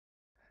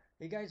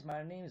Hey guys,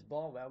 my name is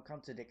Bob.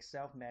 Welcome to the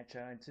Excel Math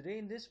channel. And today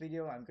in this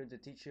video, I'm going to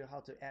teach you how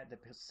to add the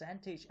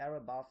percentage error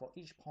bar for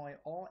each point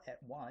all at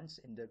once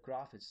in the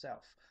graph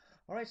itself.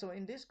 Alright, so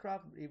in this graph,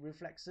 it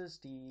reflects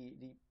the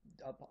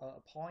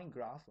point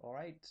graph,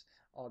 alright,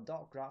 or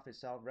dot graph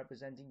itself,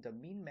 representing the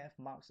mean math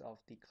marks of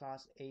the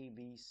class A,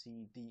 B,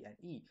 C, D, and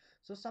E.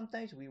 So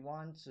sometimes we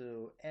want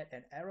to add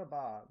an error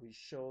bar which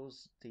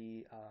shows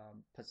the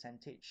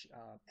percentage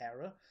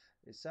error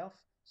itself.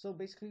 So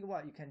basically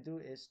what you can do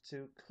is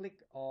to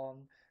click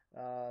on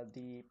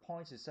the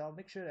points itself,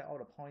 make sure that all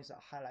the points are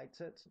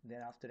highlighted.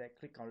 Then after that,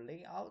 click on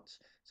layout.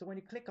 So when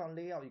you click on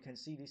layout, you can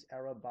see this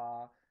error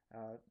bar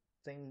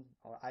thing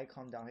or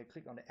icon down here.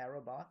 Click on the error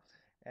bar,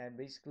 and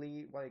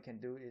basically what you can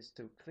do is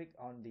to click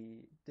on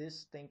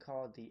this thing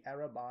called the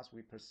error bars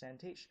with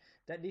percentage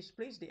that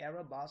displays the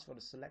error bars for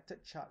the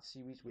selected chart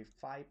series with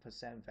 5%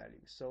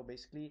 value. So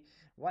basically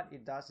what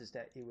it does is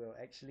that it will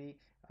actually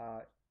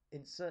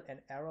insert an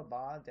error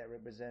bar that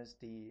represents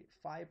the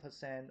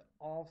 5%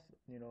 of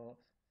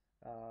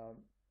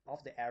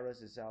of the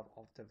errors itself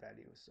of the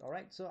values. All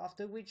right, so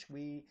after which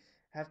we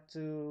have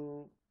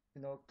to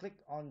click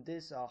on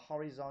this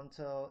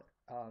horizontal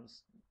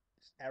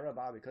error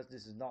bar, because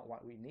this is not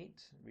what we need.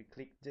 We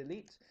click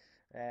delete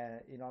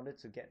in order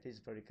to get this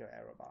vertical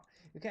error bar.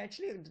 You can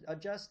actually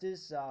adjust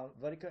this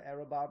vertical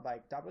error bar by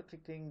double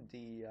clicking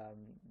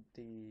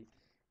the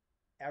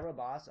error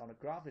bars on the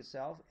graph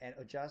itself and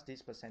adjust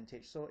this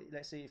percentage. So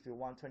let's say if you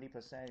want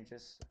 20%, you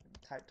just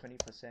type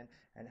 20%,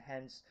 and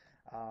hence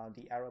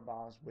the error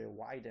bars will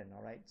widen.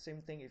 All right,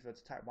 same thing if you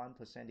type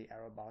 1%, the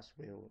error bars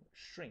will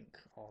shrink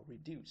or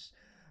reduce.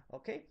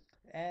 Okay,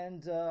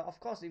 and of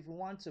course, if you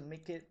want to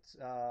make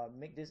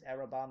this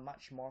error bar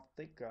much more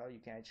thicker, you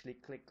can actually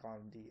click on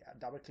the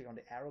double click on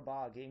the error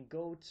bar again,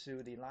 go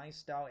to the line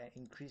style and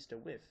increase the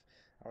width.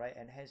 All right,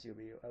 and hence you'll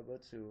be able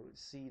to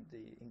see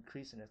the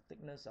increase in the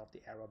thickness of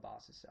the error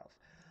bars itself.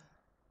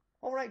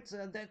 All right,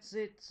 that's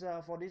it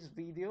for this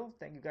video.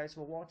 Thank you guys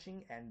for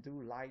watching, and do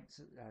like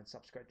and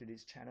subscribe to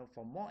this channel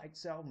for more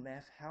Excel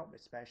math help,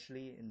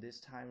 especially in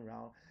this time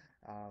around.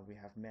 We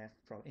have math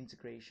from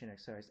integration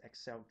as well as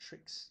Excel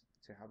tricks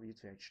to help you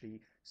to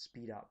actually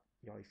speed up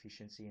your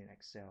efficiency in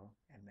Excel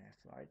and math.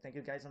 All right, thank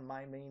you guys.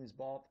 My name is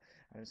Bob.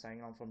 I'm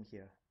signing on from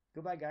here.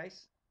 Goodbye,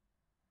 guys.